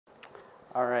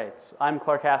All right, I'm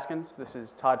Clark Haskins. This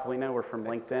is Todd Palino. We're from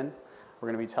LinkedIn.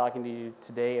 We're going to be talking to you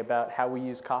today about how we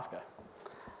use Kafka.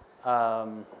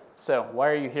 So why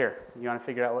are you here? You want to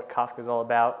figure out what Kafka is all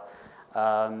about.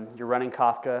 You're running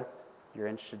Kafka. You're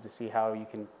interested to see how you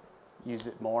can use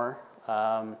it more.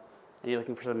 And you're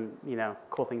looking for some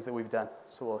cool things that we've done.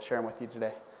 So we'll share them with you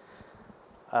today.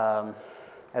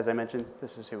 As I mentioned,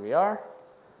 this is who we are.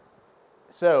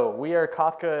 So we are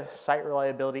Kafka site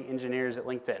reliability engineers at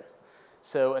LinkedIn.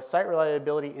 So a site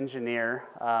reliability engineer,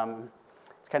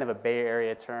 it's kind of a Bay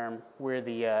Area term. We're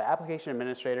the application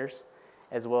administrators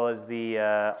as well as the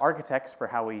architects for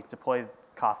how we deploy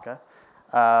Kafka,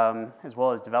 as well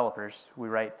as developers. We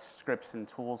write scripts and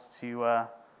tools to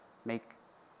make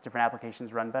different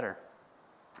applications run better.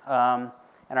 And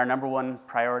our number one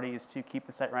priority is to keep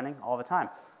the site running all the time.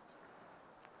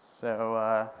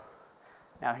 So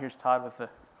now here's Todd with the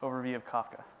overview of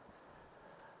Kafka.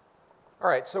 All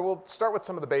right, so we'll start with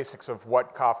some of the basics of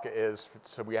what Kafka is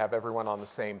so we have everyone on the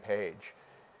same page.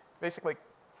 Basically,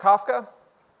 Kafka,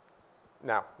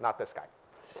 no, not this guy.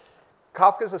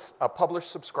 Kafka is a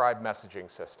publish-subscribe messaging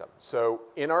system. So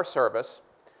in our service,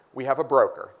 we have a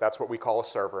broker. That's what we call a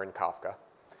server in Kafka,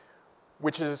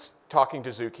 which is talking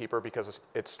to Zookeeper because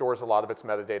it stores a lot of its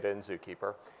metadata in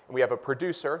Zookeeper. And we have a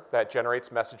producer that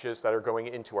generates messages that are going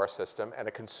into our system and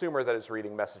a consumer that is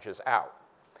reading messages out.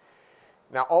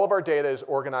 Now, all of our data is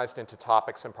organized into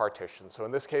topics and partitions. So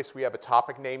in this case, we have a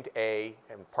topic named A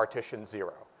and partition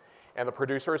 0. And the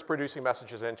producer is producing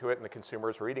messages into it, and the consumer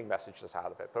is reading messages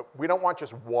out of it. But we don't want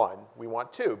just one. We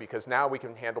want two, because now we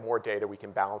can handle more data. We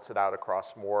can balance it out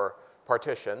across more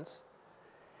partitions.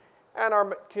 And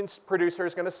our producer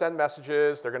is going to send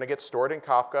messages. They're going to get stored in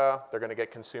Kafka. They're going to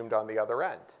get consumed on the other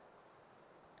end.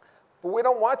 But we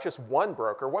don't want just one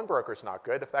broker. One broker is not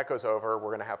good. If that goes over, we're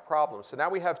going to have problems. So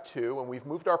now we have two, and we've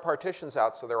moved our partitions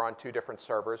out so they're on two different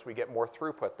servers. We get more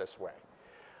throughput this way.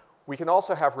 We can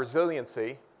also have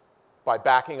resiliency by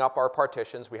backing up our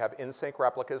partitions. We have in-sync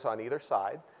replicas on either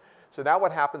side. So now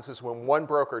what happens is when one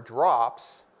broker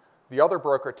drops, the other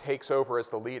broker takes over as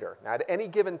the leader. Now, at any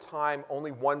given time,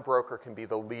 only one broker can be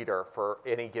the leader for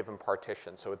any given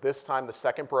partition. So at this time, the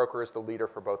second broker is the leader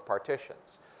for both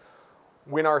partitions.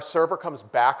 When our server comes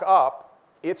back up,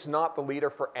 it's not the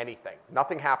leader for anything.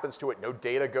 Nothing happens to it. No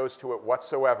data goes to it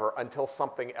whatsoever until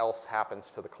something else happens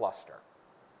to the cluster.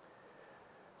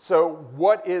 So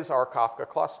what is our Kafka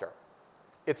cluster?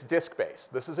 It's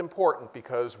disk-based. This is important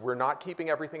because we're not keeping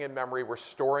everything in memory. We're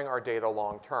storing our data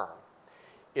long-term.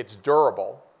 It's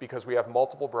durable because we have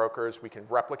multiple brokers. We can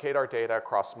replicate our data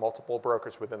across multiple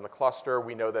brokers within the cluster.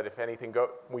 We know that if anything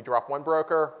we drop one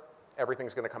broker,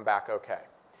 everything's going to come back OK.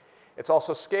 It's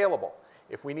also scalable.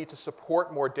 If we need to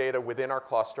support more data within our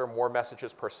cluster, more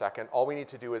messages per second, all we need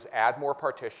to do is add more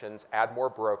partitions, add more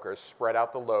brokers, spread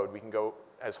out the load. We can go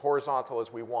as horizontal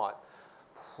as we want,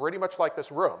 pretty much like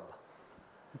this room.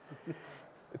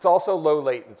 It's also low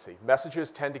latency.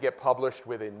 Messages tend to get published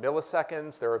within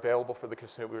milliseconds. They're available for the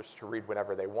consumers to read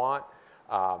whenever they want.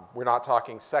 We're not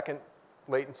talking second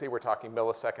latency. We're talking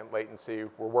millisecond latency.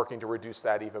 We're working to reduce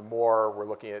that even more. We're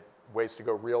looking at ways to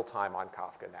go real time on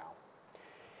Kafka now.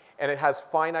 And it has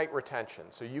finite retention.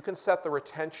 So you can set the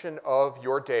retention of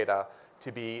your data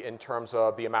to be in terms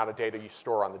of the amount of data you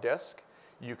store on the disk.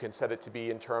 You can set it to be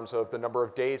in terms of the number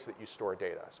of days that you store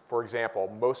data. For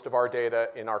example, most of our data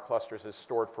in our clusters is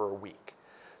stored for a week.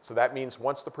 So that means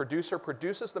once the producer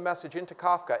produces the message into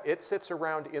Kafka, it sits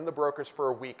around in the brokers for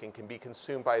a week and can be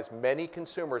consumed by as many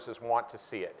consumers as want to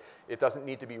see it. It doesn't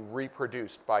need to be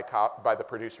reproduced by the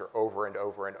producer over and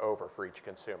over and over for each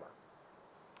consumer.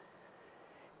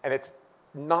 And it's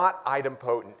not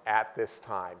idempotent at this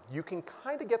time. You can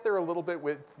kind of get there a little bit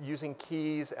with using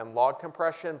keys and log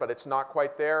compression, but it's not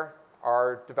quite there.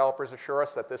 Our developers assure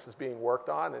us that this is being worked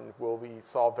on and will be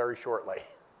solved very shortly.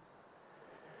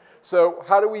 So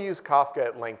how do we use Kafka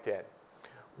at LinkedIn?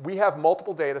 We have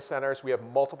multiple data centers. We have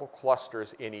multiple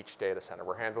clusters in each data center.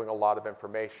 We're handling a lot of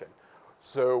information.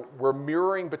 So we're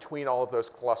mirroring between all of those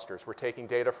clusters. We're taking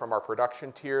data from our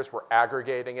production tiers. We're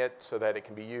aggregating it so that it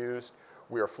can be used.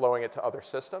 We are flowing it to other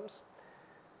systems.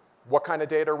 What kind of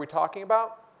data are we talking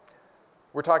about?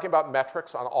 We're talking about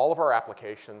metrics on all of our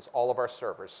applications, all of our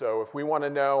servers. So if we want to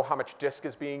know how much disk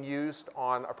is being used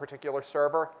on a particular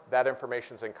server, that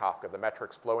information's in Kafka. The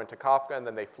metrics flow into Kafka, and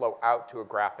then they flow out to a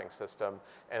graphing system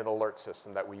and an alert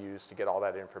system that we use to get all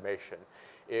that information.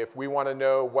 If we want to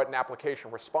know what an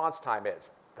application response time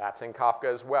is, that's in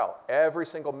Kafka as well. Every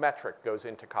single metric goes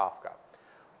into Kafka.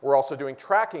 We're also doing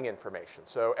tracking information.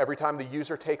 So every time the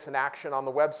user takes an action on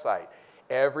the website,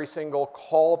 every single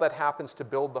call that happens to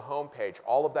build the home page,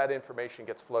 all of that information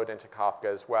gets flowed into Kafka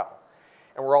as well.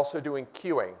 And we're also doing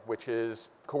queuing, which is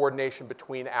coordination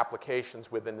between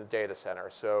applications within the data center.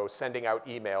 So sending out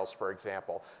emails, for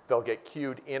example, they'll get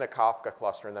queued in a Kafka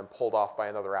cluster and then pulled off by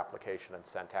another application and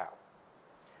sent out.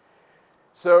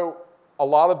 So a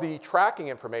lot of the tracking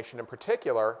information in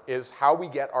particular is how we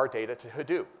get our data to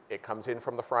Hadoop. It comes in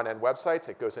from the front-end websites,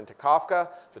 it goes into Kafka,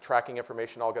 the tracking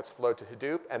information all gets flowed to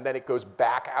Hadoop, and then it goes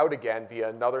back out again via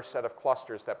another set of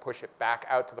clusters that push it back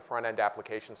out to the front-end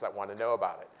applications that want to know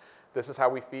about it. This is how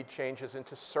we feed changes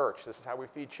into search. This is how we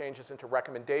feed changes into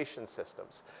recommendation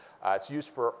systems. It's used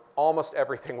for almost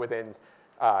everything within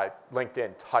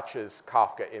LinkedIn touches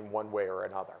Kafka in one way or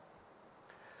another.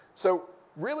 So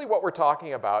really what we're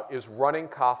talking about is running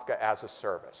Kafka as a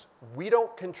service. We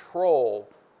don't control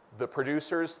the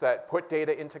producers that put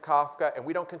data into Kafka, and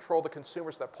we don't control the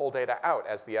consumers that pull data out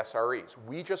as the SREs.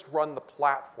 We just run the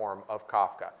platform of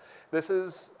Kafka. This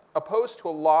is opposed to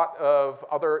a lot of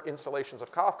other installations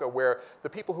of Kafka where the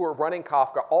people who are running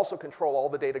Kafka also control all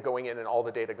the data going in and all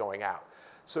the data going out.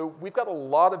 So we've got a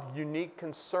lot of unique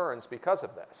concerns because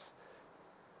of this.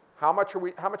 How much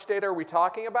data are we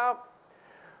talking about?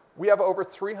 We have over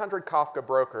 300 Kafka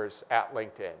brokers at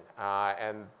LinkedIn,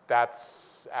 and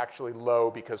that's actually low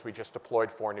because we just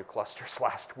deployed 4 new clusters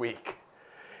last week.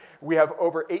 We have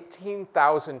over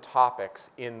 18,000 topics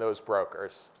in those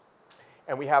brokers,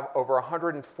 and we have over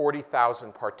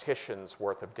 140,000 partitions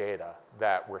worth of data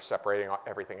that we're separating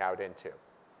everything out into.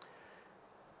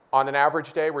 On an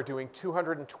average day, we're doing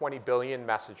 220 billion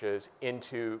messages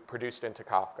produced into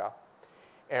Kafka,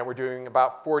 and we're doing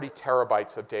about 40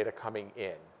 terabytes of data coming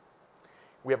in.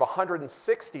 We have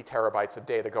 160 terabytes of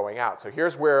data going out. So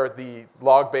here's where the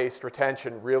log-based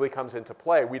retention really comes into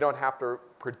play. We don't have to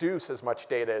produce as much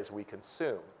data as we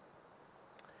consume.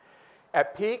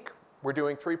 At peak, we're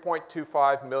doing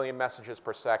 3.25 million messages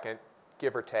per second,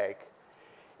 give or take.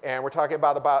 And we're talking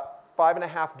about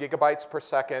 5.5 gigabytes per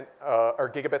second, or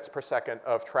gigabits per second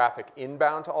of traffic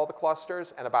inbound to all the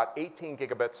clusters, and about 18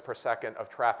 gigabits per second of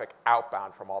traffic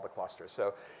outbound from all the clusters.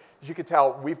 So as you can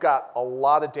tell, we've got a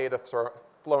lot of data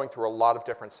flowing through a lot of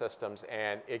different systems,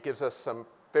 and it gives us some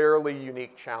fairly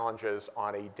unique challenges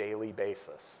on a daily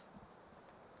basis.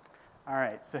 All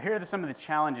right, so here are some of the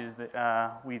challenges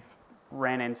that we've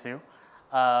ran into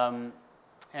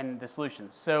and the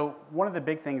solutions. So one of the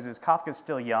big things is Kafka is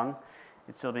still young.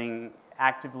 It's still being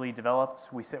actively developed.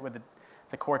 We sit with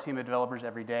the core team of developers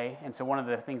every day, and so one of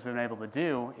the things we've been able to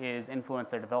do is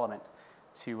influence their development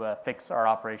to fix our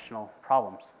operational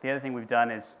problems. The other thing we've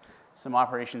done is some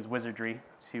operations wizardry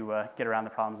to get around the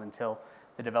problems until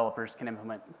the developers can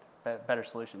implement better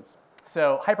solutions.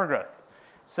 So hypergrowth.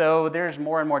 So there's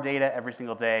more and more data every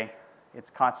single day. It's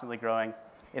constantly growing.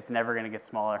 It's never going to get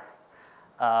smaller.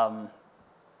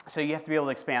 So you have to be able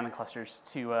to expand the clusters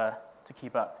to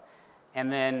keep up.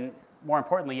 And then more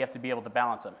importantly, you have to be able to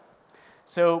balance them.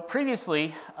 So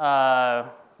previously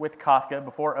with Kafka,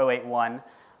 before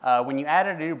 0.8.1, when you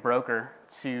added a new broker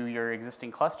to your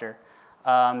existing cluster,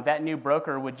 that new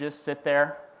broker would just sit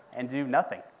there and do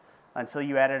nothing until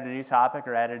you added a new topic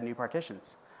or added new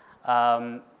partitions.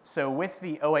 So with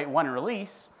the 0.8.1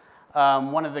 release,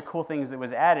 one of the cool things that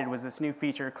was added was this new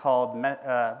feature called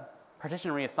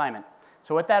partition reassignment.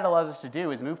 So what that allows us to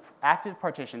do is move active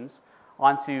partitions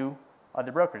onto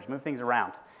other brokers, move things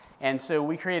around. And so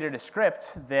we created a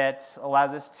script that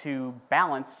allows us to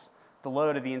balance the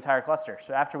load of the entire cluster.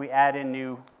 So after we add in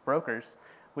new brokers,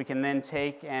 we can then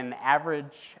take and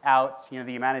average out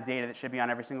the amount of data that should be on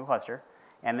every single cluster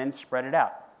and then spread it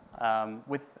out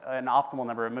with an optimal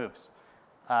number of moves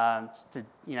to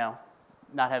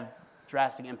not have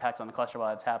drastic impacts on the cluster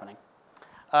while it's happening.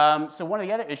 So one of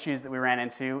the other issues that we ran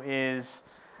into is,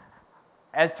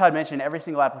 as Todd mentioned, every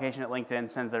single application at LinkedIn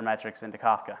sends their metrics into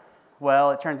Kafka.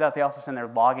 Well, it turns out they also send their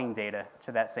logging data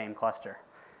to that same cluster.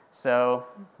 So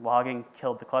logging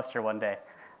killed the cluster one day.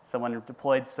 Someone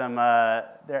deployed some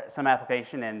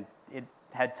application and it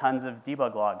had tons of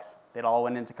debug logs. It all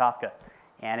went into Kafka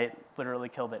and it literally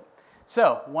killed it.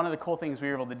 So one of the cool things we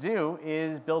were able to do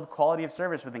is build quality of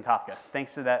service within Kafka,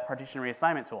 thanks to that partition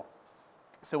reassignment tool.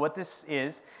 So what this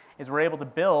is we're able to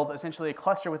build essentially a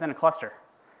cluster within a cluster.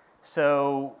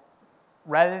 So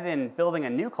rather than building a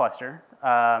new cluster,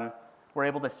 we're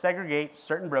able to segregate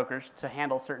certain brokers to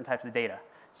handle certain types of data.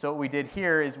 So what we did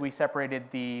here is we separated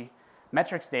the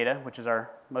metrics data, which is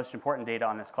our most important data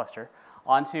on this cluster,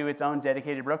 onto its own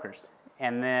dedicated brokers.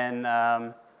 And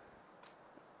then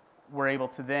we're able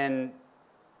to then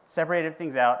separate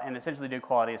things out and essentially do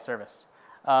quality of service.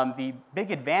 The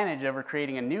big advantage over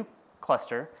creating a new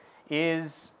cluster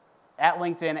is at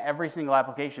LinkedIn, every single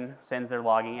application sends their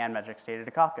logging and metrics data to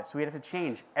Kafka. So we have to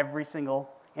change every single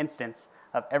instance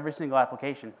of every single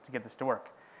application to get this to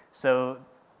work. So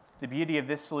the beauty of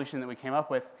this solution that we came up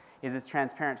with is it's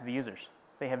transparent to the users.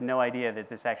 They have no idea that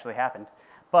this actually happened.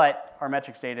 But our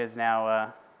metrics data has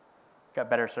now got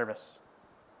better service.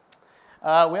 We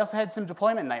also had some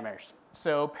deployment nightmares.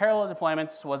 So parallel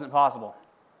deployments wasn't possible.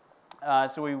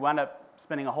 So we wound up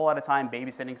spending a whole lot of time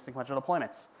babysitting sequential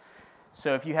deployments.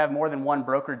 So if you have more than one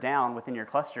broker down within your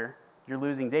cluster, you're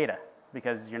losing data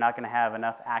because you're not going to have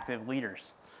enough active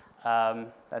leaders.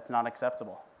 That's not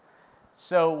acceptable.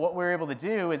 So what we were able to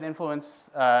do is influence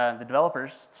the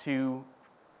developers to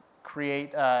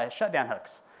create shutdown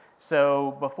hooks.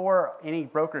 So before any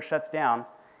broker shuts down,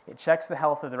 it checks the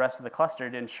health of the rest of the cluster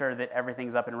to ensure that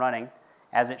everything's up and running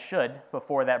as it should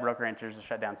before that broker enters the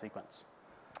shutdown sequence.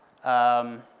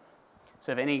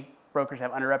 So if any brokers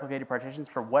have under-replicated partitions,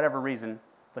 for whatever reason,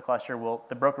 the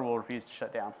broker will refuse to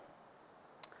shut down.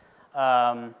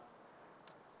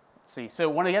 Let's see. So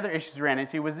one of the other issues we ran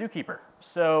into was Zookeeper.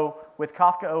 So with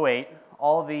Kafka 08,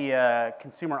 all the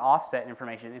consumer offset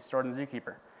information is stored in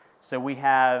Zookeeper. So we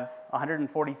have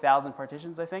 140,000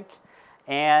 partitions, I think,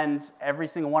 and every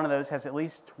single one of those has at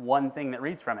least one thing that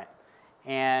reads from it.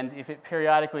 And if it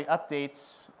periodically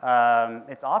updates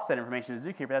its offset information to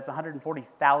Zookeeper, that's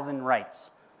 140,000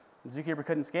 writes. Zookeeper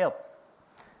couldn't scale.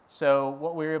 So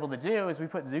what we were able to do is we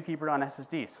put Zookeeper on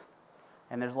SSDs.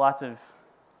 And there's lots of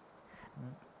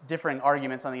different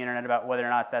arguments on the internet about whether or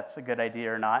not that's a good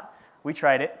idea or not. We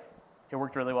tried it. It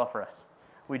worked really well for us.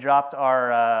 We dropped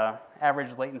our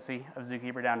average latency of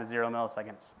Zookeeper down to 0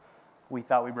 milliseconds. We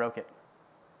thought we broke it.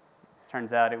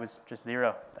 Turns out it was just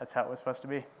 0. That's how it was supposed to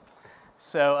be.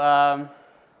 So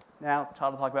now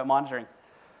Todd will talk about monitoring.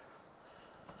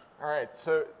 All right,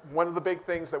 so one of the big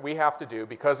things that we have to do,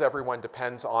 because everyone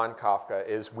depends on Kafka,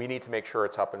 is we need to make sure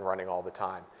it's up and running all the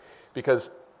time.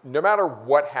 Because no matter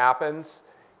what happens,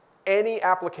 any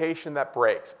application that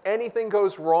breaks, anything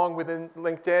goes wrong within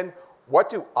LinkedIn, what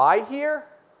do I hear?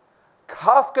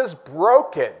 Kafka's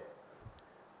broken.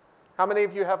 How many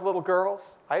of you have little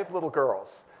girls? I have little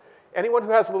girls. Anyone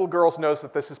who has little girls knows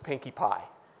that this is Pinkie Pie.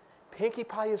 Pinkie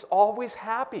Pie is always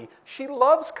happy. She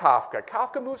loves Kafka.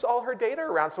 Kafka moves all her data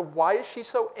around, so why is she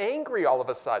so angry all of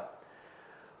a sudden?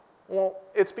 Well,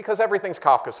 it's because everything's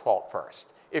Kafka's fault first.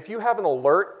 If you have an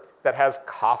alert that has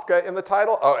Kafka in the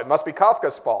title, oh, it must be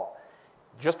Kafka's fault,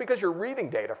 just because you're reading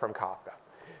data from Kafka.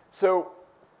 So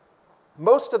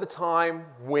most of the time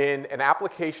when an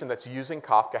application that's using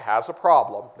Kafka has a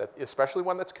problem, especially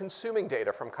one that's consuming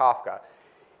data from Kafka,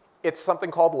 it's something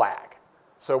called lag.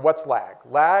 So what's lag?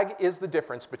 Lag is the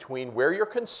difference between where your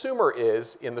consumer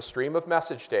is in the stream of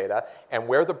message data and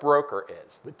where the broker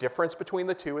is. The difference between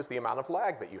the two is the amount of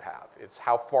lag that you have. It's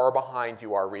how far behind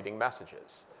you are reading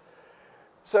messages.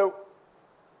 So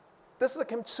this is a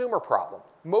consumer problem.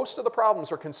 Most of the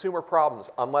problems are consumer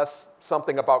problems unless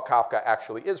something about Kafka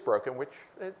actually is broken, which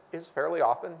it is fairly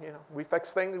often. You know, we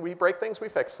fix things, we break things, we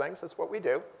fix things. That's what we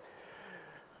do.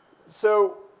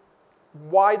 So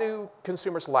why do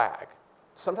consumers lag?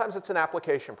 Sometimes it's an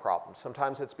application problem.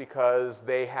 Sometimes it's because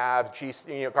they have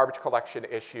garbage collection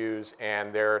issues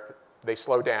and they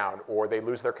slow down, or they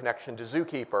lose their connection to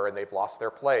Zookeeper and they've lost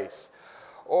their place.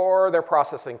 Or their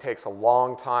processing takes a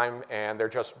long time and they're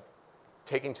just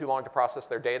taking too long to process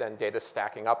their data and data's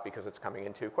stacking up because it's coming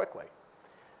in too quickly.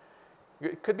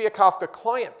 It could be a Kafka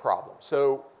client problem.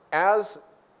 So as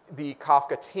the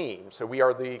Kafka team, so we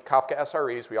are the Kafka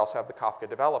SREs, we also have the Kafka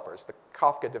developers. The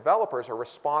Kafka developers are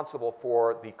responsible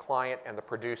for the client and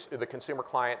the consumer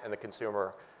client and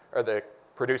the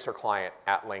producer client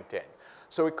at LinkedIn.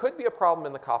 So it could be a problem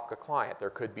in the Kafka client. There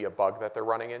could be a bug that they're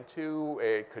running into.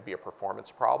 It could be a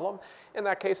performance problem. In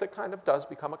that case, it kind of does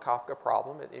become a Kafka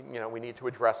problem. We need to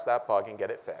address that bug and get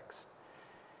it fixed.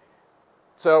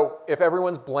 So if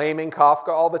everyone's blaming Kafka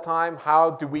all the time,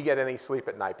 how do we get any sleep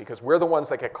at night? Because we're the ones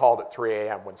that get called at 3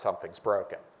 a.m. when something's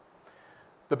broken.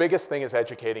 The biggest thing is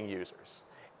educating users.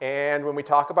 And when we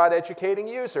talk about educating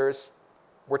users,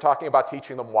 we're talking about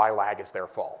teaching them why lag is their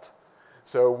fault.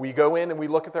 So we go in and we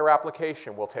look at their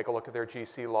application. We'll take a look at their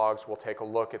GC logs. We'll take a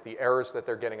look at the errors that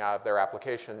they're getting out of their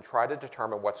application and try to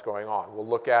determine what's going on. We'll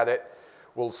look at it.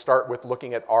 We'll start with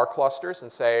looking at our clusters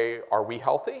and say, are we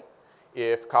healthy?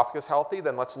 If Kafka's healthy,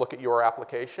 then let's look at your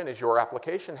application. Is your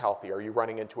application healthy? Are you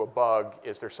running into a bug?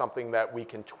 Is there something that we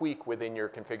can tweak within your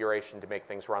configuration to make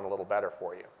things run a little better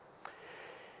for you?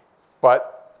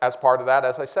 But as part of that,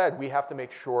 as I said, we have to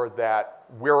make sure that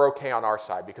we're okay on our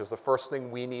side, because the first thing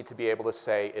we need to be able to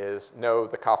say is, no,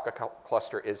 the Kafka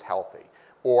cluster is healthy.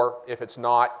 Or if it's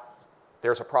not,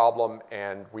 there's a problem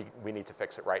and we need to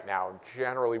fix it right now. And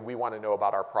generally, we want to know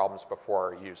about our problems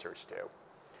before our users do.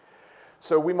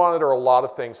 So we monitor a lot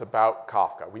of things about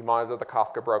Kafka. We monitor the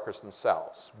Kafka brokers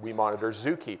themselves. We monitor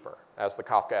Zookeeper. As the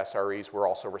Kafka SREs, we're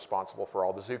also responsible for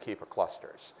all the Zookeeper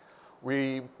clusters.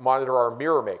 We monitor our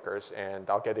mirror makers, and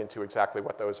I'll get into exactly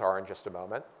what those are in just a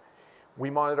moment.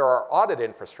 We monitor our audit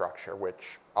infrastructure,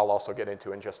 which I'll also get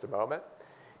into in just a moment.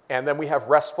 And then we have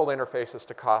RESTful interfaces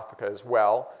to Kafka as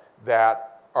well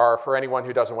that are for anyone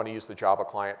who doesn't want to use the Java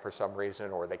client for some reason,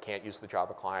 or they can't use the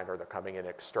Java client, or they're coming in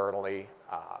externally.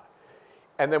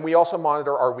 And then we also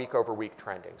monitor our week-over-week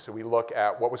trending. So we look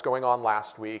at what was going on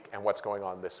last week and what's going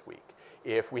on this week.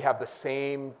 If we have the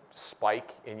same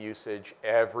spike in usage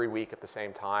every week at the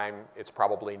same time, it's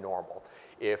probably normal.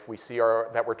 If we see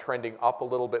that we're trending up a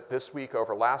little bit this week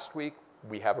over last week,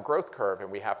 we have a growth curve, and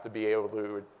we have to be able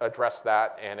to address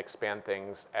that and expand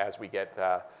things as we get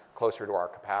closer to our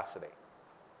capacity.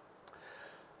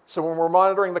 So when we're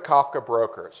monitoring the Kafka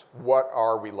brokers, what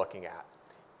are we looking at?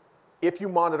 If you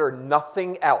monitor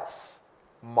nothing else,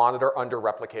 monitor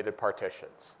under-replicated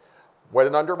partitions. What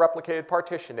an under-replicated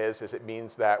partition is it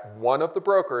means that one of the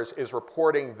brokers is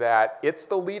reporting that it's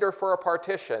the leader for a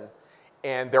partition,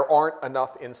 and there aren't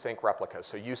enough in-sync replicas.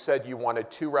 So you said you wanted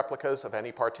 2 replicas of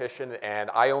any partition, and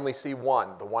I only see one,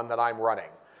 the one that I'm running.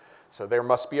 So there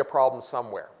must be a problem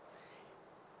somewhere.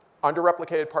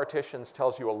 Under-replicated partitions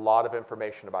tells you a lot of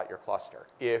information about your cluster.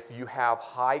 If you have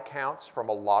high counts from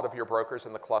a lot of your brokers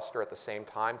in the cluster at the same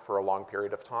time for a long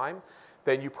period of time,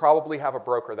 then you probably have a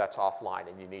broker that's offline,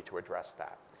 and you need to address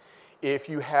that. If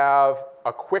you have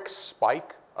a quick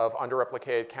spike of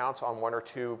under-replicated counts on 1 or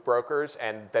 2 brokers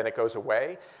and then it goes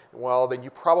away, well, then you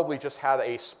probably just had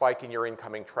a spike in your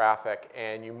incoming traffic,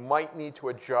 and you might need to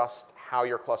adjust how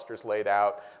your cluster's laid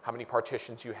out, how many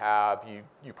partitions you have.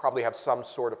 You probably have some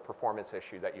sort of performance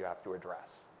issue that you have to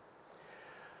address.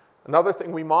 Another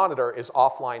thing we monitor is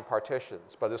offline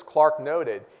partitions. But as Clark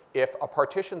noted, if a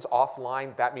partition's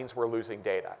offline, that means we're losing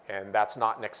data, and that's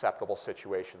not an acceptable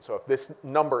situation. So if this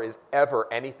number is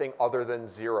ever anything other than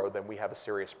 0, then we have a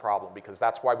serious problem, because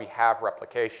that's why we have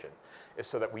replication, is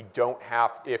so that we don't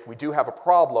have, if we do have a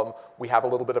problem, we have a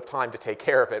little bit of time to take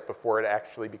care of it before it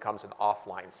actually becomes an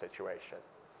offline situation.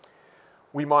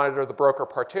 We monitor the broker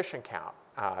partition count.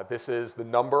 This is the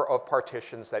number of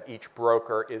partitions that each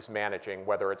broker is managing,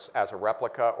 whether it's as a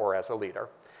replica or as a leader.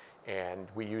 And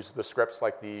we use the scripts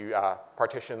like the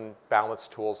partition balance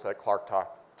tools that Clark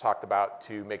talked about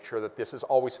to make sure that this is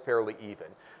always fairly even,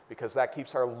 because that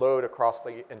keeps our load across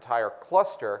the entire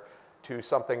cluster to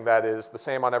something that is the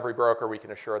same on every broker. We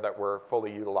can assure that we're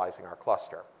fully utilizing our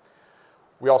cluster.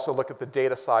 We also look at the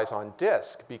data size on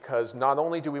disk, because not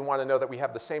only do we want to know that we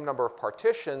have the same number of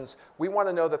partitions, we want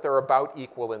to know that they're about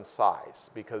equal in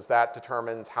size, because that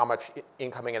determines how much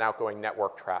incoming and outgoing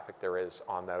network traffic there is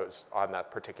on that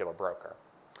particular broker.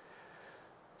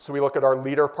 So we look at our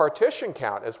leader partition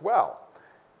count as well.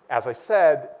 As I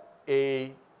said,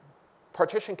 a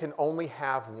partition can only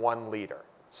have 1 leader.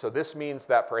 So this means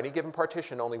that for any given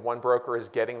partition, only 1 broker is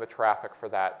getting the traffic for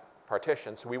that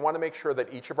partition. So we want to make sure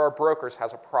that each of our brokers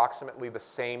has approximately the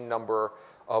same number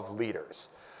of leaders.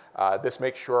 This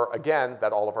makes sure, again,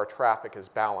 that all of our traffic is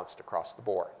balanced across the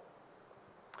board.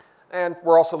 And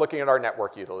we're also looking at our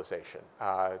network utilization.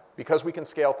 Because we can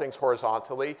scale things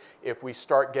horizontally, if we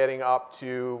start getting up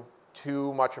to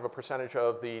too much of a percentage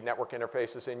of the network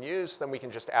interfaces in use, then we can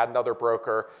just add another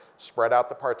broker, spread out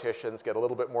the partitions, get a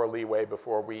little bit more leeway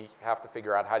before we have to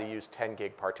figure out how to use 10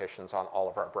 gig partitions on all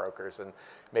of our brokers and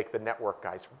make the network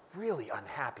guys really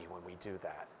unhappy when we do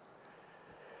that.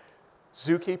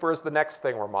 Zookeeper is the next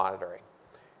thing we're monitoring.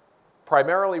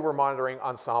 Primarily, we're monitoring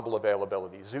ensemble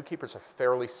availability. Zookeeper is a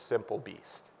fairly simple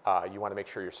beast. You want to make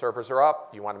sure your servers are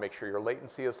up, you want to make sure your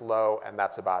latency is low, and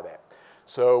that's about it.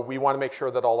 So we want to make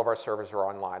sure that all of our servers are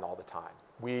online all the time.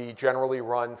 We generally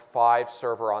run 5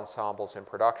 server ensembles in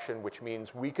production, which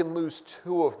means we can lose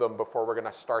 2 of them before we're going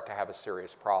to start to have a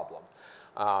serious problem.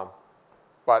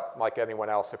 But like anyone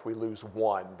else, if we lose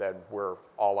 1, then we're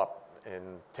all up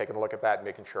and taking a look at that and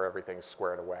making sure everything's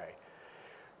squared away.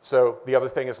 So the other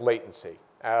thing is latency.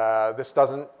 This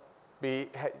hasn't been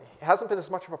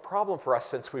as much of a problem for us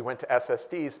since we went to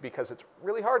SSDs, because it's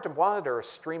really hard to monitor a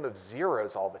stream of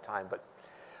zeros all the time, but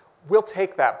we'll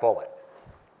take that bullet.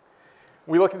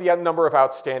 We look at the number of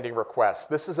outstanding requests.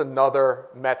 This is another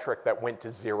metric that went to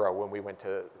 0 when we went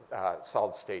to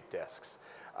solid-state disks.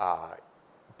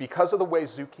 Because of the way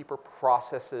Zookeeper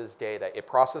processes data, it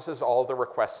processes all the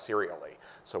requests serially.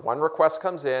 So one request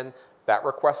comes in, that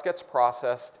request gets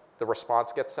processed, the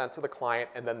response gets sent to the client,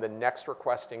 and then the next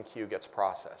request in queue gets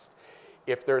processed.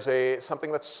 If there's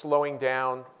something that's slowing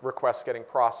down requests getting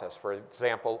processed, for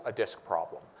example, a disk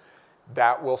problem,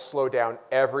 That will slow down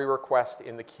every request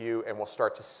in the queue, and we'll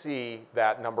start to see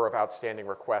that number of outstanding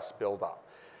requests build up.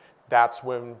 That's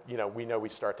when we know we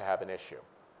start to have an issue.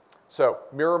 So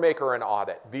Mirror Maker and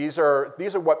Audit. These are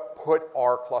what put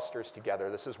our clusters together.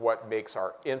 This is what makes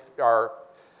our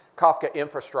Kafka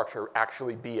infrastructure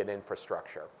actually be an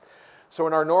infrastructure. So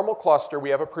in our normal cluster, we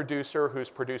have a producer who's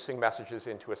producing messages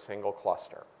into a single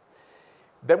cluster.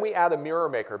 Then we add a Mirror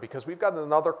Maker because we've got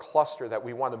another cluster that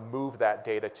we want to move that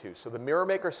data to. So the Mirror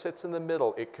Maker sits in the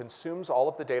middle. It consumes all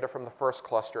of the data from the first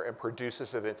cluster and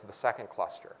produces it into the second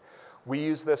cluster. We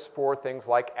use this for things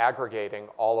like aggregating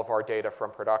all of our data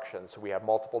from production. So we have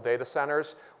multiple data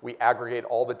centers. We aggregate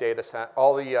all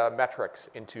the metrics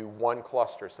into one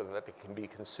cluster so that it can be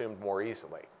consumed more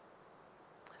easily.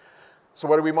 So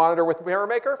what do we monitor with Mirror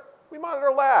Maker? We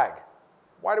monitor lag.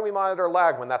 Why do we monitor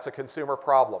lag when that's a consumer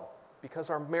problem? Because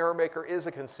our Mirror Maker is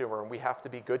a consumer, and we have to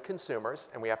be good consumers,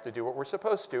 and we have to do what we're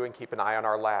supposed to and keep an eye on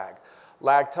our lag.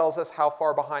 Lag tells us how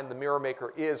far behind the Mirror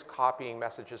Maker is copying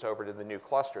messages over to the new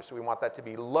cluster. So we want that to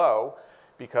be low,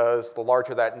 because the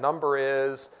larger that number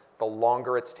is, the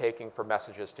longer it's taking for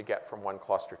messages to get from one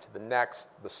cluster to the next.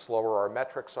 The slower our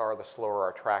metrics are, the slower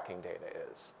our tracking data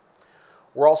is.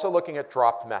 We're also looking at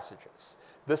dropped messages.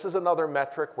 This is another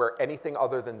metric where anything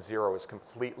other than 0 is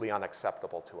completely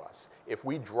unacceptable to us. If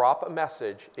we drop a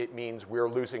message, it means we're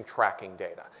losing tracking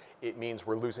data. It means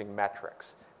we're losing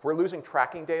metrics. If we're losing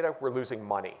tracking data, we're losing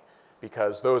money,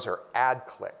 because those are ad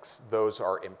clicks. Those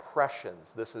are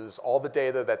impressions. This is all the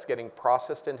data that's getting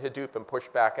processed in Hadoop and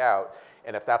pushed back out.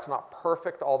 And if that's not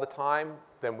perfect all the time,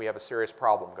 then we have a serious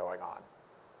problem going on.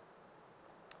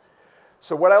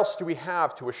 So what else do we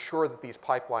have to assure that these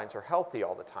pipelines are healthy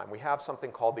all the time? We have something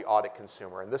called the audit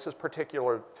consumer, and this is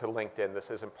particular to LinkedIn.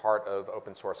 This isn't part of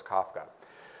open source Kafka.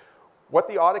 What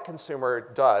the audit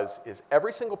consumer does is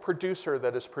every single producer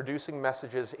that is producing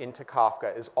messages into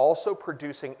Kafka is also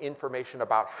producing information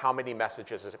about how many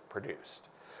messages it produced.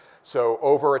 So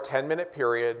over a 10-minute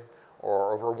period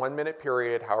or over a 1-minute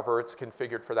period, however it's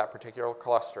configured for that particular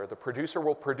cluster, the producer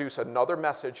will produce another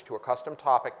message to a custom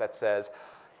topic that says,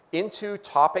 into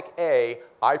topic A,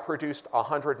 I produced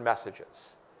 100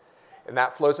 messages. And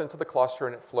that flows into the cluster,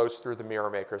 and it flows through the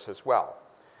Mirror Makers as well.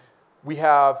 We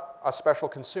have a special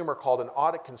consumer called an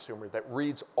audit consumer that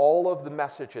reads all of the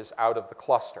messages out of the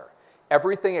cluster.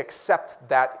 Everything except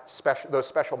those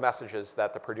special messages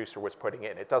that the producer was putting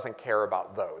in. It doesn't care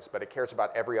about those, but it cares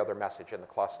about every other message in the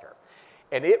cluster.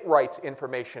 And it writes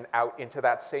information out into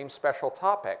that same special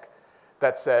topic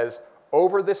that says,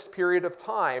 over this period of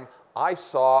time, I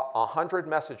saw 100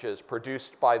 messages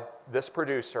produced by this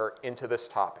producer into this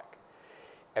topic.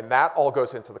 And that all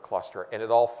goes into the cluster, and it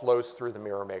all flows through the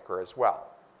Mirror Maker as well.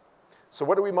 So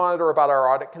what do we monitor about our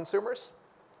audit consumers?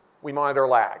 We monitor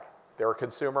lag. They're a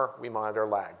consumer, we monitor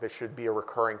lag. This should be a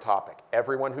recurring topic.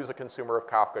 Everyone who's a consumer of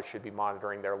Kafka should be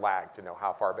monitoring their lag to know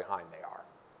how far behind they are.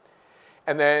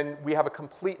 And then we have a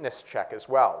completeness check as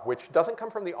well, which doesn't come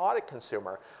from the audit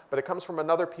consumer, but it comes from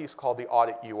another piece called the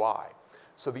audit UI.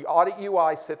 So the audit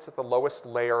UI sits at the lowest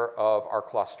layer of our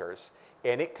clusters,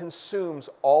 and it consumes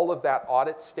all of that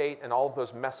audit state and all of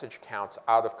those message counts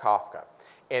out of Kafka.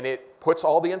 And it puts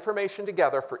all the information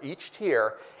together for each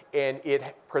tier, and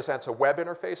it presents a web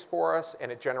interface for us,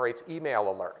 and it generates email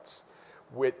alerts,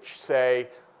 which say,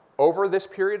 over this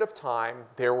period of time,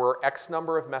 there were X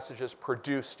number of messages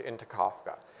produced into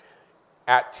Kafka.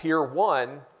 At tier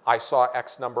 1, I saw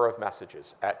X number of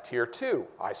messages. At tier 2,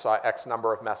 I saw X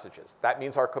number of messages. That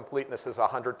means our completeness is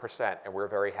 100%, and we're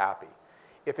very happy.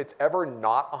 If it's ever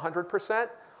not 100%,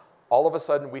 all of a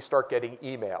sudden we start getting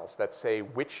emails that say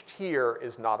which tier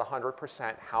is not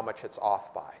 100%, how much it's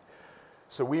off by.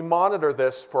 So we monitor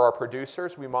this for our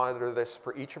producers. We monitor this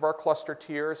for each of our cluster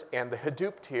tiers, and the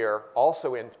Hadoop tier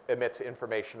also emits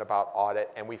information about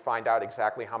audit, and we find out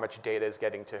exactly how much data is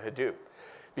getting to Hadoop.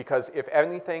 Because if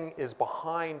anything is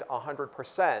behind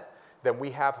 100%, then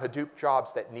we have Hadoop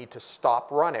jobs that need to stop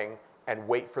running and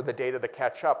wait for the data to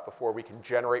catch up before we can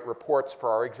generate reports for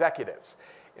our executives.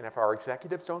 And if our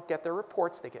executives don't get their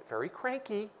reports, they get very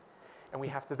cranky, and we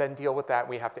have to then deal with that, and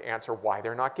we have to answer why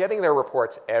they're not getting their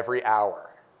reports every hour.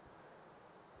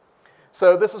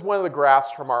 So this is one of the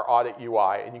graphs from our audit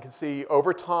UI, and you can see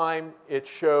over time it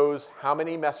shows how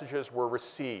many messages were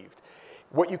received.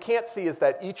 What you can't see is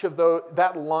that each of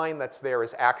that line that's there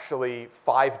is actually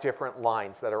 5 different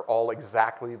lines that are all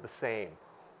exactly the same.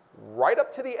 Right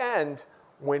up to the end,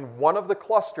 when one of the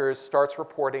clusters starts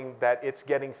reporting that it's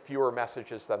getting fewer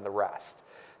messages than the rest.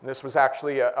 And this was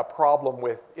actually a problem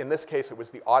with, in this case, it was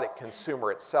the audit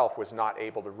consumer itself was not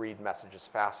able to read messages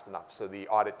fast enough, so the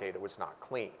audit data was not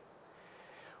clean.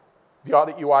 The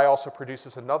audit UI also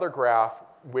produces another graph,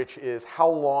 which is how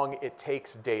long it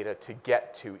takes data to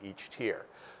get to each tier.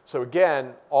 So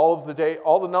again, all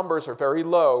the numbers are very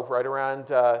low, right around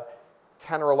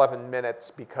 10 or 11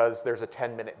 minutes, because there's a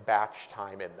 10-minute batch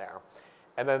time in there.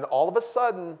 And then all of a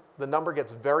sudden, the number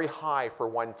gets very high for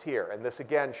one tier. And this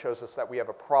again shows us that we have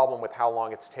a problem with how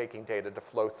long it's taking data to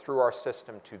flow through our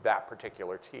system to that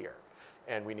particular tier.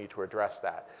 And we need to address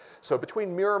that. So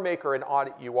between Mirror Maker and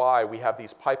Audit UI, we have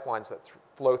these pipelines that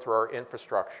flow through our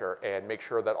infrastructure and make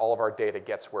sure that all of our data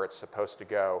gets where it's supposed to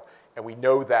go. And we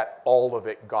know that all of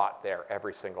it got there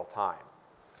every single time.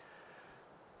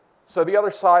 So the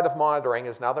other side of monitoring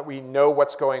is, now that we know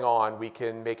what's going on, we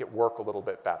can make it work a little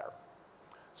bit better.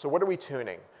 So what are we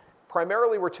tuning?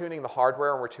 Primarily, we're tuning the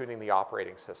hardware and we're tuning the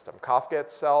operating system. Kafka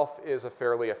itself is a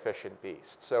fairly efficient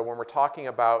beast. So when we're talking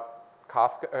about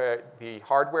Kafka, the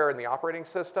hardware and the operating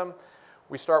system,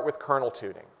 we start with kernel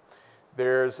tuning.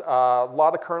 There's a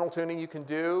lot of kernel tuning you can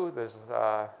do.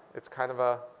 It's kind of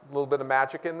a little bit of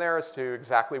magic in there as to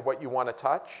exactly what you want to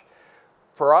touch.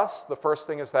 For us, the first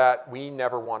thing is that we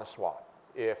never want to swap.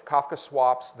 If Kafka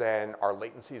swaps, then our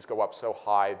latencies go up so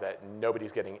high that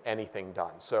nobody's getting anything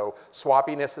done. So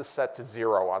swappiness is set to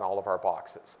 0 on all of our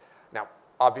boxes. Now,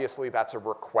 obviously, that's a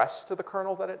request to the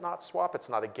kernel that it not swap. It's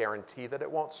not a guarantee that it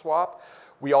won't swap.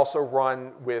 We also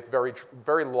run with very,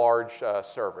 very large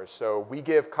servers. So we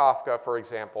give Kafka, for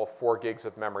example, 4 gigs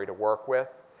of memory to work with.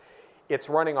 It's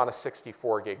running on a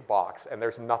 64 gig box, and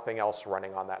there's nothing else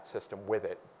running on that system with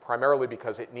it, primarily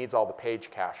because it needs all the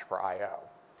page cache for I/O.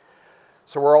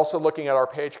 So we're also looking at our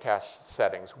page cache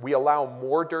settings. We allow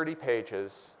more dirty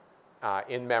pages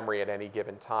in memory at any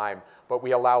given time, but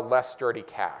we allow less dirty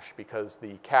cache because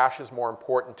the cache is more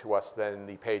important to us than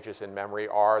the pages in memory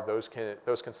are. Those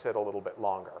can sit a little bit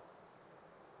longer.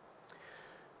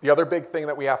 The other big thing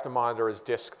that we have to monitor is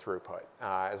disk throughput.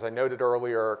 As I noted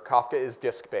earlier, Kafka is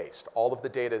disk-based. All of the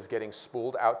data is getting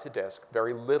spooled out to disk.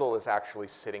 Very little is actually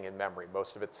sitting in memory.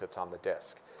 Most of it sits on the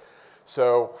disk.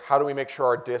 So how do we make sure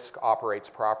our disk operates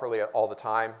properly all the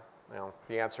time? Well,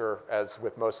 the answer, as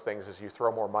with most things, is you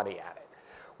throw more money at it.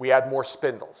 We add more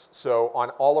spindles. So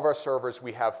on all of our servers,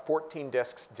 we have 14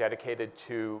 disks dedicated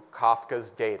to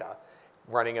Kafka's data,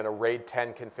 running in a RAID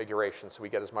 10 configuration, so we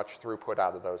get as much throughput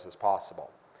out of those as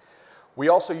possible. We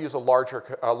also use a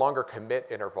longer commit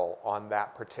interval on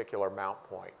that particular mount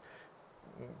point.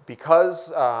 Because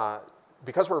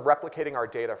we're replicating our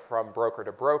data from broker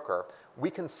to broker, we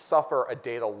can suffer a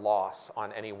data loss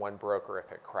on any one broker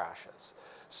if it crashes.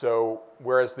 So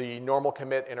whereas the normal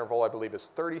commit interval, I believe,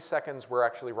 is 30 seconds, we're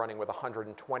actually running with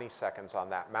 120 seconds on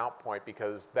that mount point,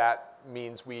 because that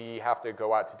means we have to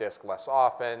go out to disk less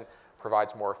often,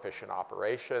 provides more efficient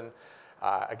operation.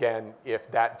 Again, if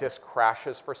that disk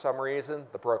crashes for some reason,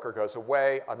 the broker goes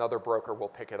away, another broker will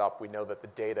pick it up. We know that the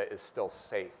data is still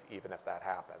safe even if that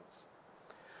happens.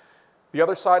 The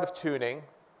other side of tuning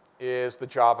is the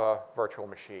Java virtual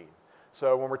machine.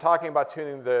 So when we're talking about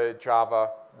tuning the Java,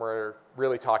 we're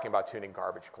really talking about tuning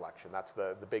garbage collection. That's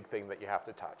the big thing that you have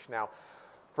to touch. Now,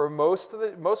 for most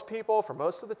people, for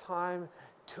most of the time,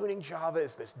 tuning Java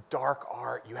is this dark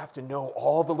art. You have to know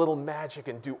all the little magic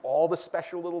and do all the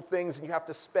special little things, and you have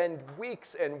to spend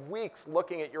weeks and weeks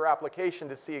looking at your application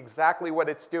to see exactly what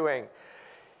it's doing.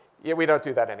 Yeah, we don't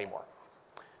do that anymore.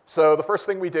 So the first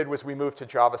thing we did was we moved to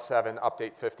Java 7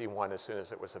 Update 51 as soon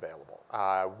as it was available.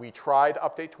 We tried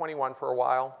Update 21 for a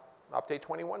while. Update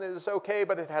 21 is okay,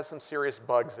 but it has some serious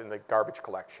bugs in the garbage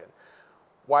collection.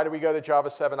 Why do we go to Java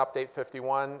 7 Update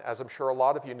 51? As I'm sure a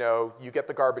lot of you know, you get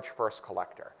the garbage first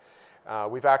collector.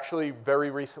 We've actually very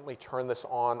recently turned this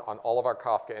on all of our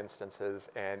Kafka instances,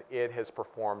 and it has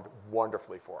performed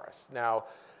wonderfully for us. Now,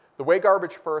 the way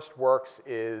garbage first works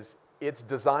is it's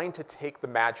designed to take the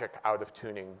magic out of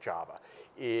tuning Java.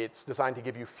 It's designed to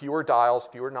give you fewer dials,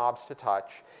 fewer knobs to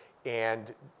touch,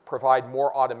 and provide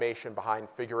more automation behind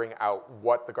figuring out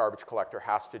what the garbage collector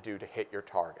has to do to hit your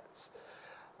targets.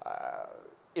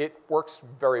 It works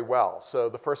very well. So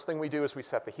the first thing we do is we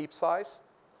set the heap size.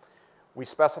 We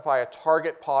specify a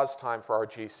target pause time for our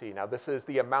GC. Now, this is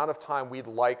the amount of time we'd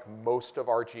like most of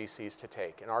our GCs to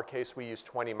take. In our case, we use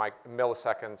 20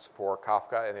 milliseconds for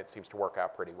Kafka, and it seems to work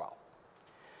out pretty well.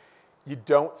 You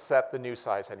don't set the new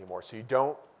size anymore, so you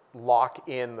don't lock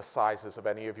in the sizes of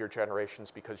any of your generations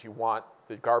because you want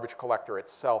the garbage collector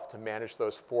itself to manage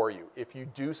those for you. If you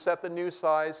do set the new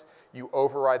size, you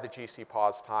override the GC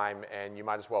pause time, and you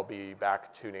might as well be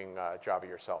back tuning Java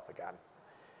yourself again.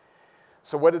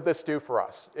 So what did this do for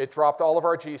us? It dropped all of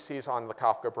our GCs on the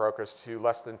Kafka brokers to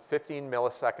less than 15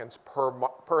 milliseconds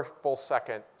per full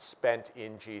second spent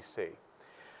in GC.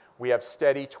 We have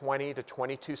steady 20 to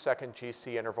 22 second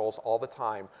GC intervals all the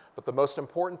time, but the most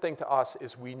important thing to us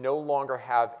is we no longer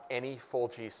have any full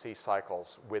GC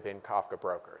cycles within Kafka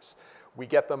brokers. We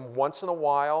get them once in a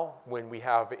while when we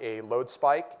have a load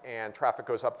spike and traffic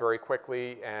goes up very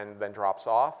quickly and then drops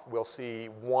off. We'll see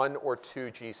 1 or 2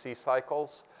 GC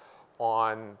cycles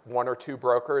on 1 or 2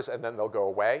 brokers, and then they'll go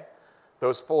away.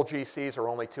 Those full GCs are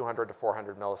only 200 to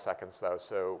 400 milliseconds, though,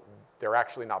 so they're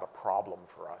actually not a problem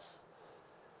for us.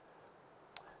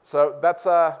 So that's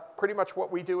pretty much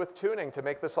what we do with tuning to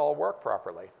make this all work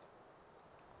properly.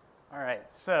 All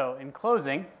right, so in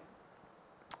closing,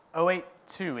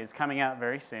 0.8.2 is coming out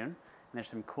very soon, and there's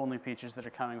some cool new features that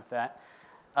are coming with that.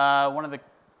 One of the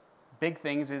big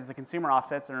things is the consumer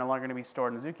offsets are no longer going to be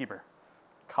stored in Zookeeper.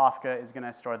 Kafka is going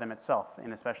to store them itself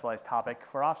in a specialized topic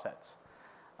for offsets.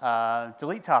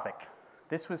 Delete topic.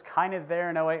 This was kind of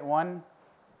there in 0.8.1.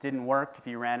 Didn't work. If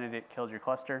you ran it, it killed your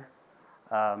cluster.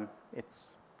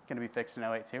 It's going to be fixed in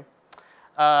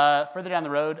 0.8.2. Further down the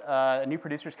road, a new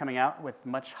producer is coming out with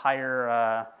much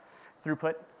higher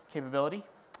throughput capability,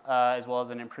 as well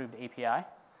as an improved API.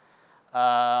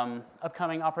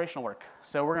 Upcoming operational work.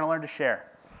 So we're going to learn to share.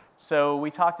 So we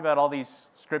talked about all these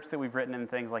scripts that we've written and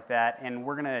things like that, and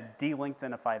we're going to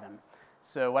de-LinkedInify them.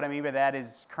 So what I mean by that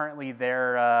is currently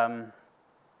they're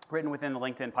written within the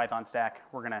LinkedIn Python stack.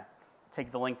 We're going to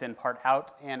take the LinkedIn part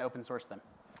out and open source them.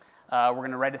 We're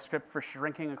going to write a script for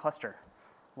shrinking a cluster.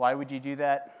 Why would you do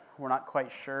that? We're not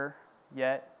quite sure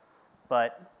yet,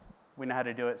 but we know how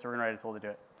to do it, so we're going to write a tool to do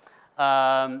it.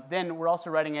 Then we're also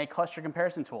writing a cluster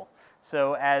comparison tool.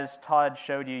 So as Todd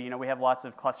showed you, we have lots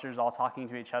of clusters all talking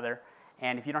to each other.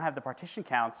 And if you don't have the partition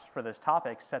counts for those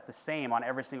topics set the same on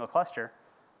every single cluster,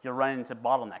 you'll run into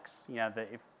bottlenecks.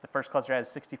 If the first cluster has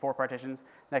 64 partitions,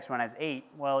 next one has 8,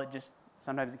 well,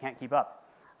 sometimes it can't keep up.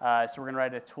 So we're going to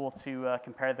write a tool to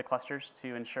compare the clusters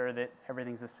to ensure that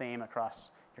everything's the same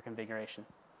across your configuration.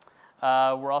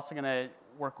 We're also going to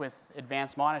work with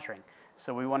advanced monitoring.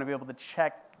 So we want to be able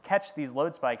to catch these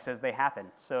load spikes as they happen.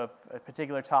 So if a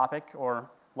particular topic or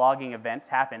logging event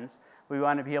happens, we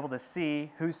want to be able to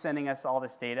see who's sending us all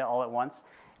this data all at once,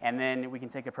 and then we can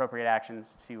take appropriate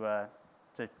actions to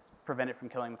prevent it from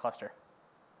killing the cluster.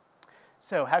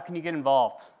 So how can you get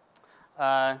involved?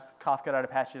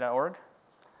 Kafka.apache.org.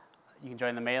 You can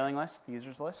join the mailing list, the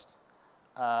users list.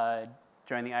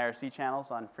 Join the IRC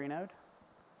channels on Freenode.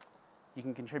 You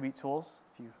can contribute tools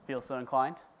if you feel so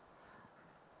inclined.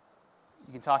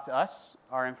 You can talk to us.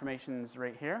 Our information's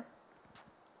right here.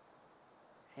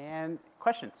 And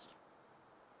questions?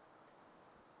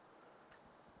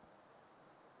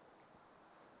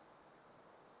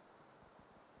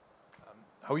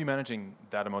 How are you managing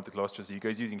that amount of clusters? Are you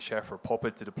guys using Chef or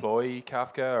Puppet to deploy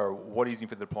Kafka, or what are you using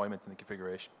for the deployment and the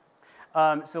configuration?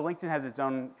 So LinkedIn has its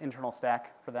own internal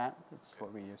stack for that. That's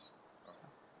what we use.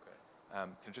 Can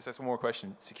I just ask one more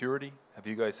question? Security, have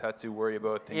you guys had to worry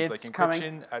about things like encryption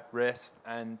coming. At rest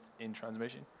and in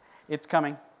transmission? It's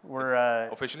coming. We're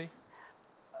officially?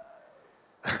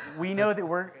 We know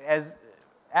that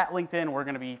at LinkedIn, we're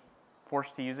going to be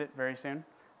forced to use it very soon,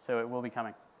 so it will be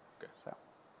coming. Okay. So.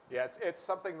 Yeah, it's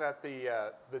something that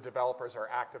the developers are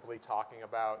actively talking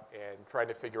about and trying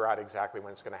to figure out exactly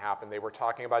when it's going to happen. They were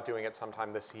talking about doing it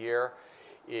sometime this year.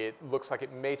 It looks like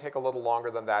it may take a little longer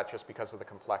than that just because of the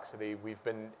complexity. We've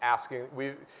been asking,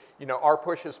 our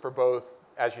push is for both,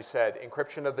 as you said,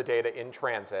 encryption of the data in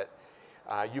transit.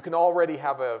 You can already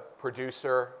have a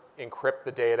producer encrypt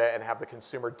the data and have the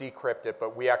consumer decrypt it,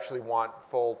 but we actually want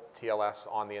full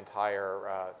TLS on the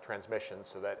entire transmission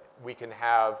so that we can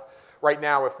have, right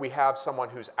now, if we have someone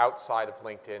who's outside of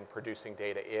LinkedIn producing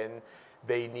data in,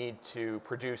 they need to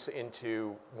produce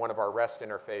into one of our REST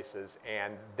interfaces,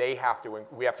 and we have to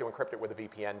encrypt it with a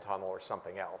VPN tunnel or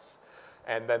something else.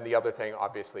 And then the other thing,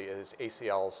 obviously, is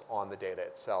ACLs on the data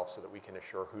itself so that we can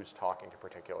assure who's talking to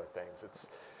particular things. It's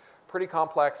pretty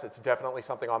complex. It's definitely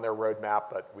something on their roadmap,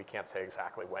 but we can't say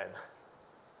exactly when.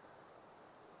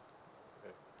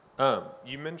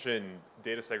 You mentioned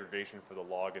data segregation for the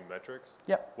log and metrics.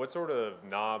 Yep. What sort of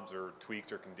knobs or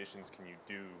tweaks or conditions can you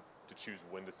do to choose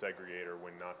when to segregate or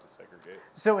when not to segregate?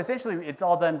 So essentially, it's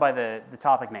all done by the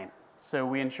topic name. So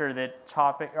we ensure that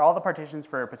all the partitions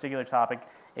for a particular topic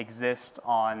exist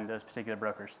on those particular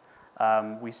brokers.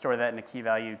 We store that in a key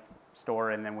value store,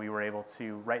 and then we were able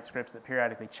to write scripts that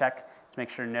periodically check to make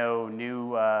sure no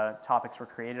new topics were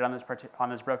created on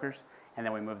those brokers, and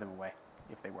then we move them away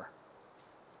if they were.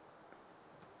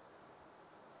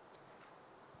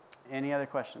 Any other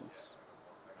questions?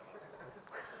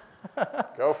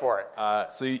 Go for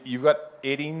it. So you've got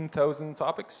 18,000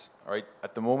 topics, all right?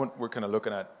 At the moment, we're kind of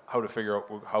looking at how to figure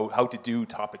out how to do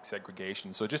topic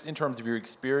segregation. So just in terms of your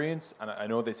experience, and I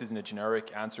know this isn't a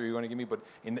generic answer you're going to give me, but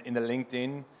in the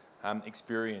LinkedIn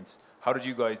experience, how did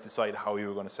you guys decide how you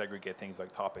were going to segregate things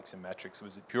like topics and metrics?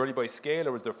 Was it purely by scale,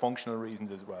 or was there functional reasons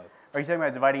as well? Are you talking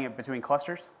about dividing it between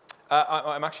clusters?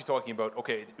 I'm actually talking about,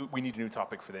 okay, we need a new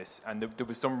topic for this, and there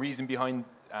was some reason behind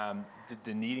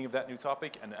the needing of that new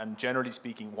topic, and generally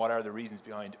speaking, what are the reasons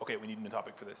behind, okay, we need a new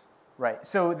topic for this? Right,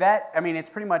 so that, I mean, it's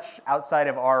pretty much outside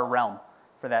of our realm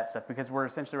for that stuff, because we're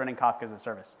essentially running Kafka as a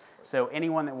service. So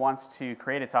anyone that wants to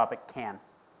create a topic can.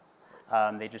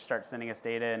 They just start sending us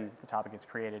data, and the topic gets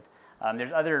created.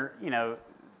 There's other,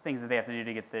 things that they have to do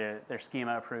to get their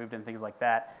schema approved and things like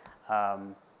that.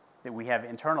 That we have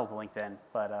internal to LinkedIn,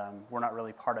 but we're not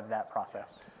really part of that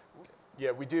process. Yeah,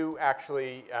 we do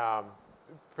actually,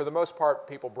 for the most part,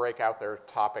 people break out their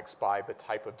topics by the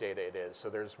type of data it is. So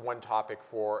there's one topic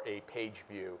for a page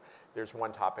view. There's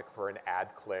one topic for an ad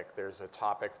click. There's a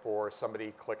topic for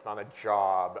somebody clicked on a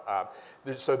job.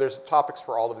 So there's topics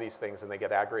for all of these things, and they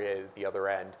get aggregated at the other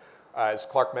end. As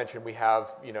Clark mentioned, we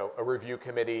have a review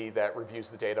committee that reviews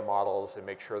the data models and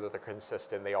makes sure that they're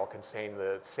consistent. They all contain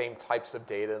the same types of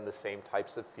data and the same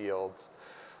types of fields.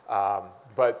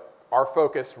 But our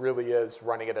focus really is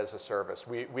running it as a service.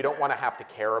 We don't want to have to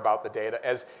care about the data.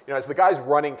 As the guys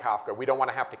running Kafka, we don't want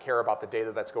to have to care about the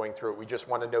data that's going through it. We just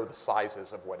want to know the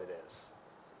sizes of what it is.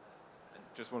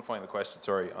 Just one final question,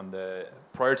 sorry.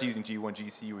 Prior to using G1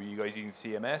 GC, were you guys using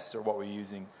CMS, or what were you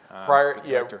using?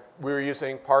 We were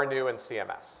using Parnu and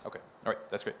CMS. Okay, all right,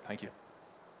 that's great, thank you.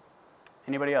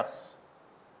 Anybody else?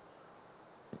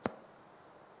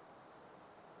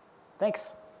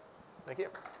 Thanks. Thank you.